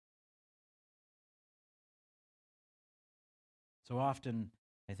 So often,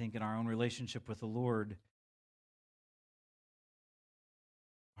 I think in our own relationship with the Lord,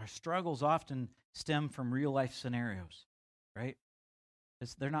 our struggles often stem from real life scenarios, right?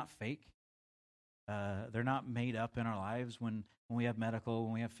 They're not fake. They're not made up in our lives when we have medical,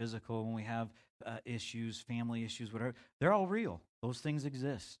 when we have physical, when we have issues, family issues, whatever. They're all real. Those things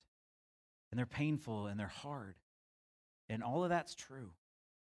exist. And they're painful and they're hard. And all of that's true.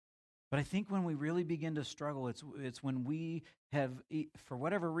 But I think when we really begin to struggle, it's when we have, for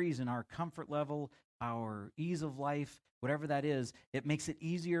whatever reason, our comfort level, our ease of life, whatever that is, it makes it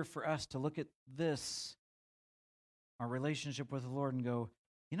easier for us to look at this, our relationship with the Lord, and go,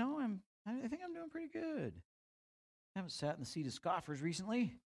 I think I'm doing pretty good. I haven't sat in the seat of scoffers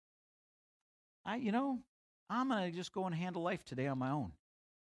recently. I'm going to just go and handle life today on my own.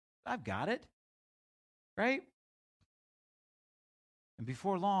 I've got it, right? And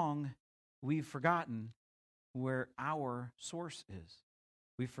before long, we've forgotten where our source is.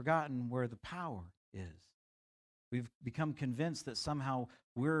 We've forgotten where the power is. We've become convinced that somehow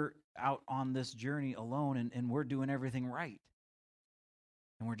we're out on this journey alone and we're doing everything right.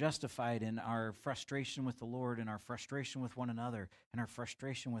 And we're justified in our frustration with the Lord and our frustration with one another and our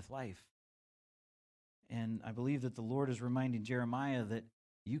frustration with life. And I believe that the Lord is reminding Jeremiah that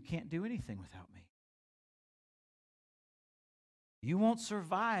you can't do anything without me. You won't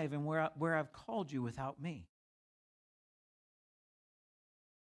survive in where I've called you without me.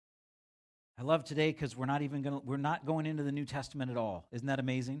 I love today because we're not going into the New Testament at all. Isn't that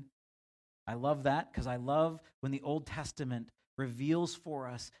amazing? I love that because I love when the Old Testament reveals for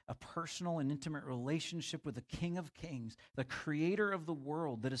us a personal and intimate relationship with the King of Kings, the creator of the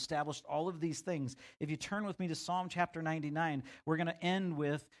world that established all of these things. If you turn with me to Psalm chapter 99, we're going to end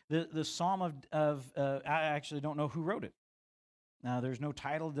with the Psalm of I actually don't know who wrote it. Now, there's no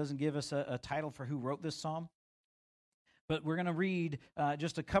title. It doesn't give us a title for who wrote this psalm. But we're going to read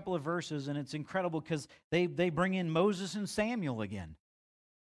just a couple of verses, and it's incredible because they bring in Moses and Samuel again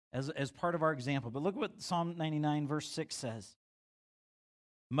as part of our example. But look what Psalm 99, verse 6 says.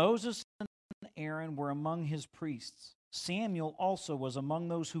 Moses and Aaron were among his priests. Samuel also was among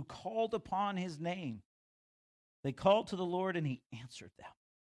those who called upon his name. They called to the Lord, and he answered them.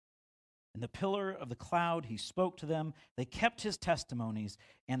 In the pillar of the cloud, he spoke to them. They kept his testimonies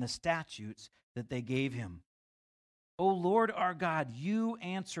and the statutes that they gave him. O Lord our God, you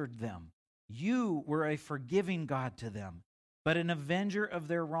answered them. You were a forgiving God to them, but an avenger of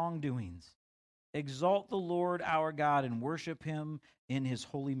their wrongdoings. Exalt the Lord our God and worship him in his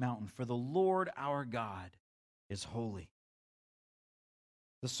holy mountain, for the Lord our God is holy.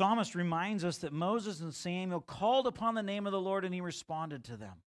 The psalmist reminds us that Moses and Samuel called upon the name of the Lord, and he responded to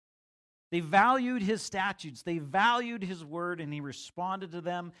them. They valued his statutes, they valued his word, and he responded to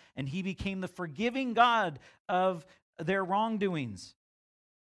them, and he became the forgiving God of their wrongdoings.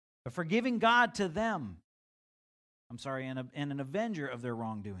 A forgiving God to them. And an avenger of their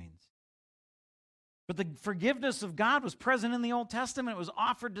wrongdoings. But the forgiveness of God was present in the Old Testament. It was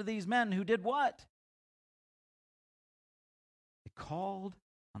offered to these men who did what? They called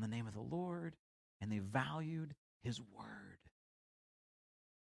on the name of the Lord, and they valued his word.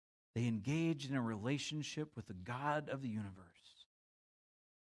 They engaged in a relationship with the God of the universe.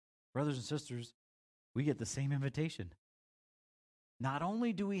 Brothers and sisters, we get the same invitation. Not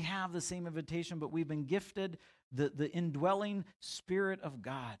only do we have the same invitation, but we've been gifted the indwelling Spirit of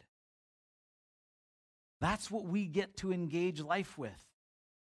God. That's what we get to engage life with.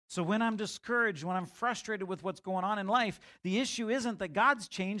 So when I'm discouraged, when I'm frustrated with what's going on in life, the issue isn't that God's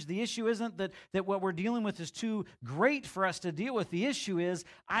changed. The issue isn't that what we're dealing with is too great for us to deal with. The issue is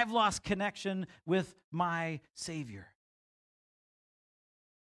I've lost connection with my Savior.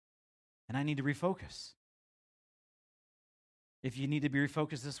 And I need to refocus. If you need to be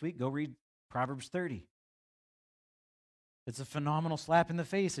refocused this week, go read Proverbs 30. It's a phenomenal slap in the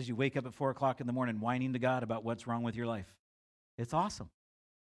face as you wake up at 4 o'clock in the morning whining to God about what's wrong with your life. It's awesome.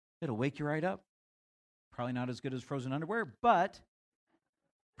 It'll wake you right up. Probably not as good as frozen underwear, but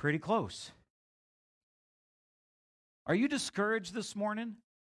pretty close. Are you discouraged this morning?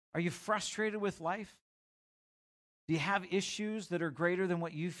 Are you frustrated with life? Do you have issues that are greater than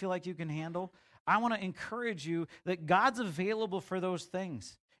what you feel like you can handle? I want to encourage you that God's available for those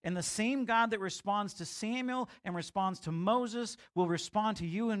things. And the same God that responds to Samuel and responds to Moses will respond to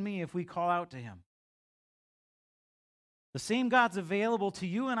you and me if we call out to him. The same God's available to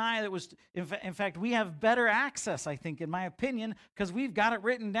you and I that was, in fact, we have better access, I think, in my opinion, because we've got it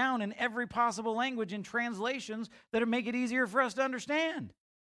written down in every possible language in translations that make it easier for us to understand.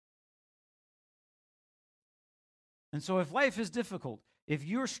 And so if life is difficult, if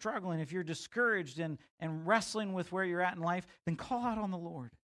you're struggling, if you're discouraged and wrestling with where you're at in life, then call out on the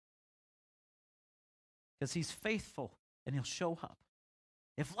Lord. Because he's faithful and he'll show up.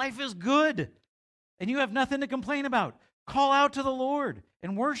 If life is good and you have nothing to complain about, call out to the Lord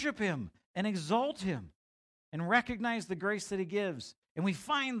and worship him and exalt him and recognize the grace that he gives. And we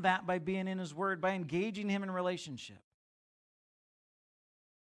find that by being in his word, by engaging him in relationship.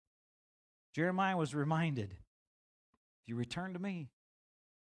 Jeremiah was reminded, if you return to me,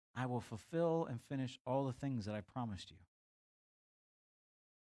 I will fulfill and finish all the things that I promised you.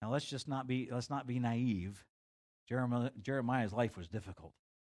 Now let's not be naive. Jeremiah's life was difficult.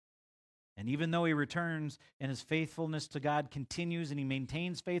 And even though he returns and his faithfulness to God continues and he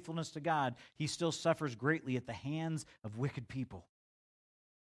maintains faithfulness to God, he still suffers greatly at the hands of wicked people.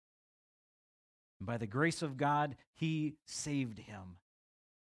 And by the grace of God, he saved him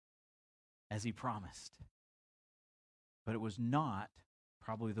as he promised. But it was not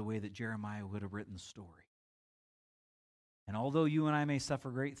probably the way that Jeremiah would have written the story. And although you and I may suffer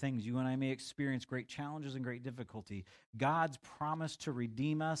great things, you and I may experience great challenges and great difficulty, God's promise to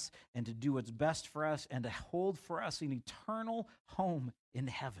redeem us and to do what's best for us and to hold for us an eternal home in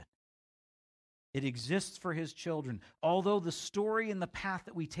heaven. It exists for his children. Although the story and the path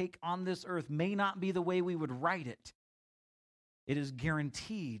that we take on this earth may not be the way we would write it, it is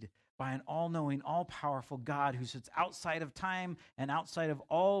guaranteed by an all-knowing, all-powerful God who sits outside of time and outside of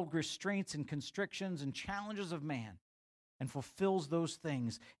all restraints and constrictions and challenges of man, and fulfills those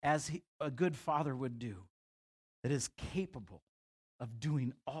things as a good father would do, that is capable of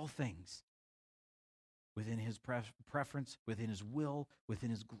doing all things within his preference, within his will, within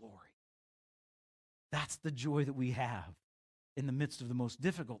his glory. That's the joy that we have in the midst of the most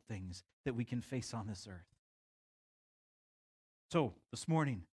difficult things that we can face on this earth. So, this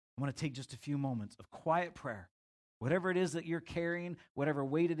morning, I want to take just a few moments of quiet prayer. Whatever it is that you're carrying, whatever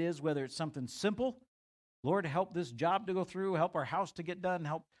weight it is, whether it's something simple, Lord, help this job to go through, help our house to get done,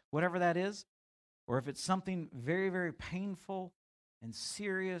 help whatever that is. Or if it's something very, very painful and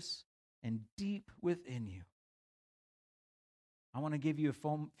serious and deep within you, I want to give you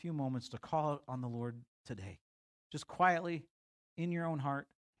a few moments to call on the Lord today. Just quietly in your own heart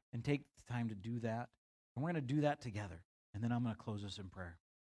and take the time to do that. And we're going to do that together. And then I'm going to close us in prayer.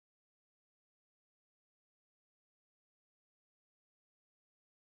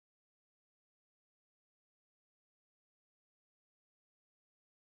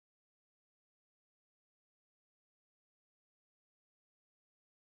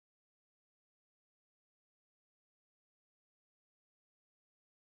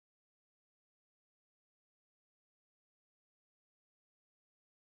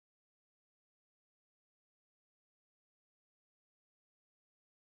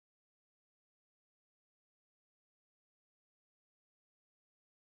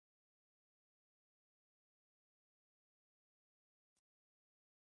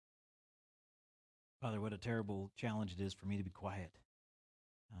 Father, what a terrible challenge it is for me to be quiet.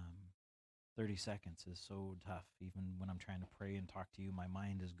 30 seconds is so tough. Even when I'm trying to pray and talk to you, my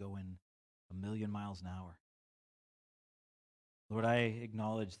mind is going a million miles an hour. Lord, I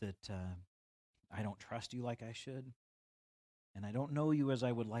acknowledge that I don't trust you like I should, and I don't know you as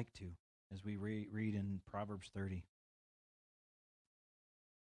I would like to, as we read in Proverbs 30.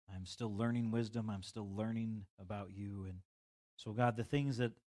 I'm still learning wisdom. I'm still learning about you. And so, God, the things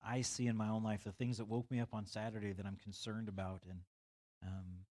that I see in my own life, the things that woke me up on Saturday that I'm concerned about, and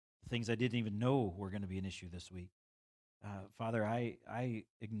the things I didn't even know were going to be an issue this week. Father, I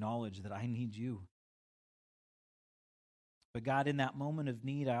acknowledge that I need you. But God, in that moment of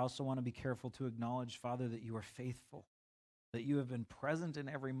need, I also want to be careful to acknowledge, Father, that you are faithful, that you have been present in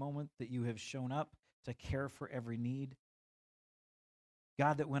every moment, that you have shown up to care for every need.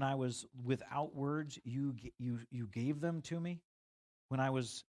 God, that when I was without words, you gave them to me. When I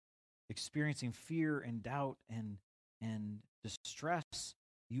was experiencing fear and doubt and distress,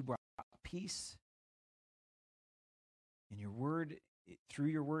 you brought peace. In your word, through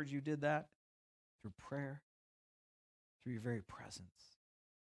your words, you did that, through prayer, through your very presence.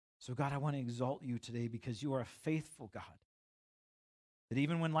 So God, I want to exalt you today because you are a faithful God. That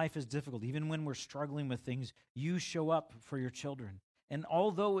even when life is difficult, even when we're struggling with things, you show up for your children. And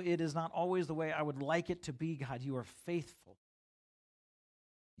although it is not always the way I would like it to be, God, you are faithful.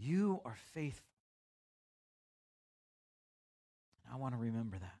 You are faithful. I want to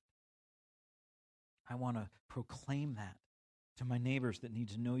remember that. I want to proclaim that to my neighbors that need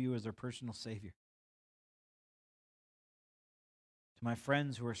to know you as their personal Savior. To my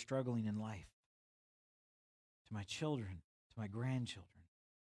friends who are struggling in life. To my children, to my grandchildren.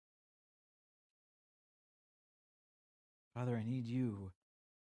 Father, I need you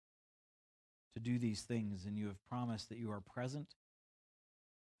to do these things, and you have promised that you are present,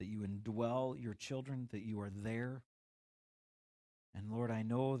 that you indwell your children, that you are there. And Lord, I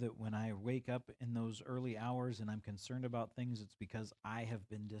know that when I wake up in those early hours and I'm concerned about things, it's because I have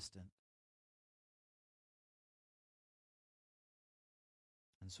been distant.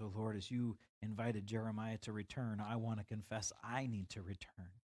 And so, Lord, as you invited Jeremiah to return, I want to confess I need to return.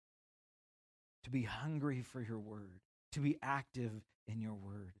 To be hungry for your word, to be active in your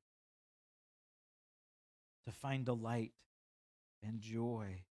word, to find delight and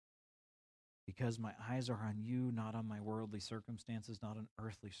joy because my eyes are on you, not on my worldly circumstances, not on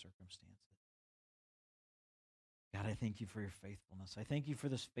earthly circumstances. God, I thank you for your faithfulness. I thank you for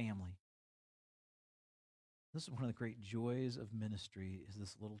this family. This is one of the great joys of ministry is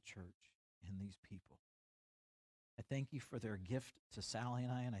this little church and these people. I thank you for their gift to Sally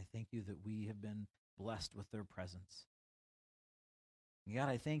and I thank you that we have been blessed with their presence. And God,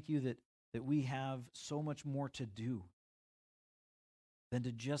 I thank you that we have so much more to do than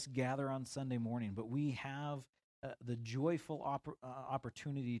to just gather on Sunday morning, but we have the joyful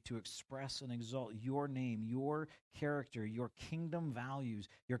opportunity to express and exalt your name, your character, your kingdom values,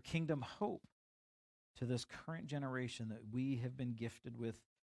 your kingdom hope to this current generation that we have been gifted with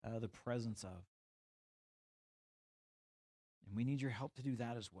the presence of. And we need your help to do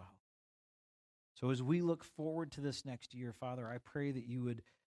that as well. So as we look forward to this next year, Father, I pray that you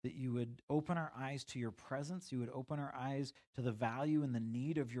would open our eyes to your presence. You would open our eyes to the value and the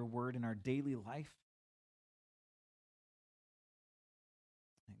need of your word in our daily life.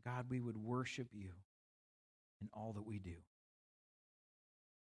 And God, we would worship you in all that we do.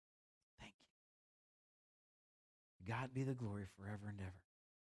 Thank you. God be the glory forever and ever.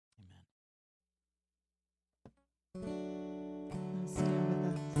 Amen. Now stand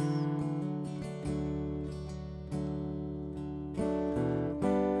with us.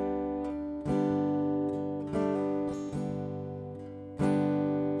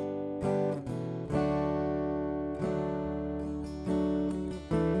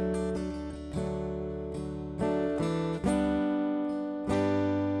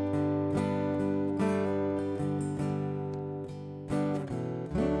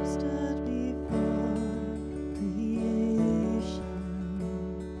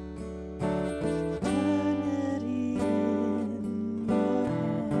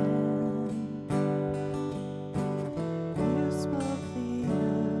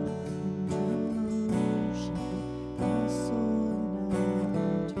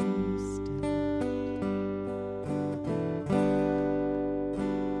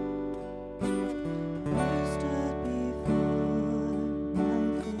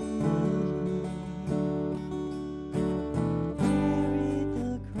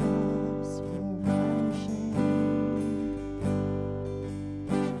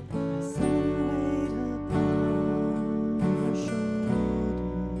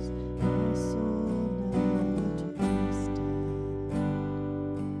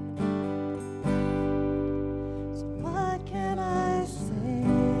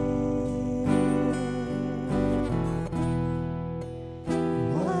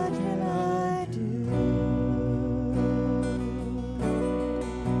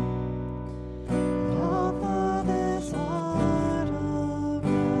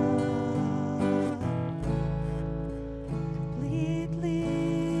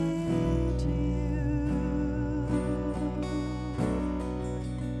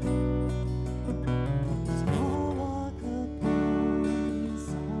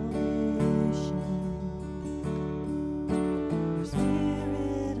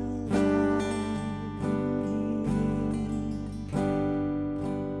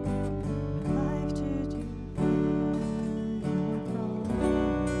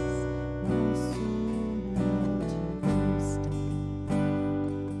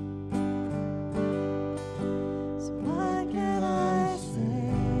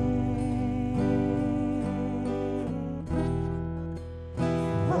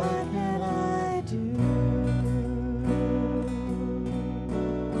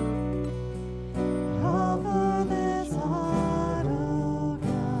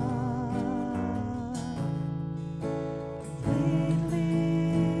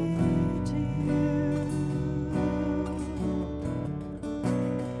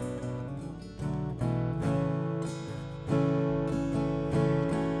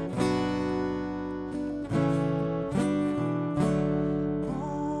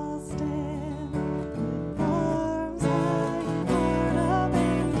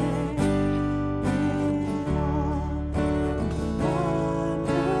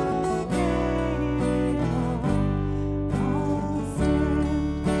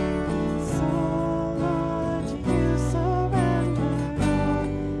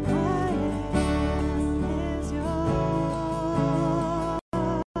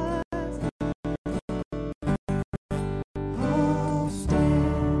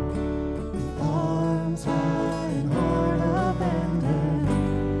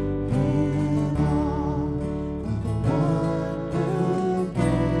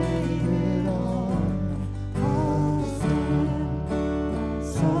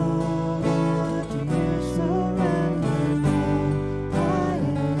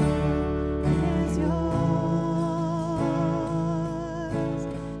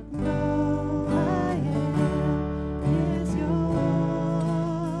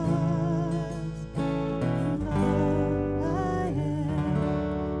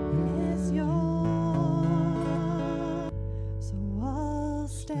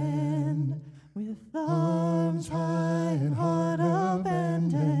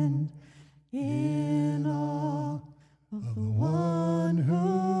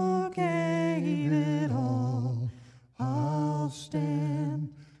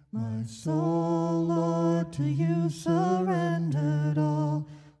 Lord, to you surrendered all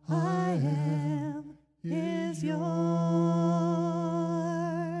I am is yours.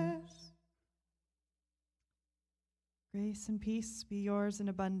 Grace and peace be yours in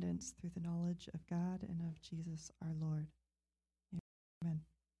abundance through the knowledge of God and of Jesus our Lord. Amen.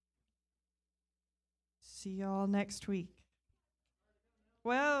 See you all next week.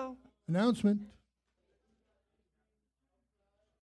 Well, Announcement.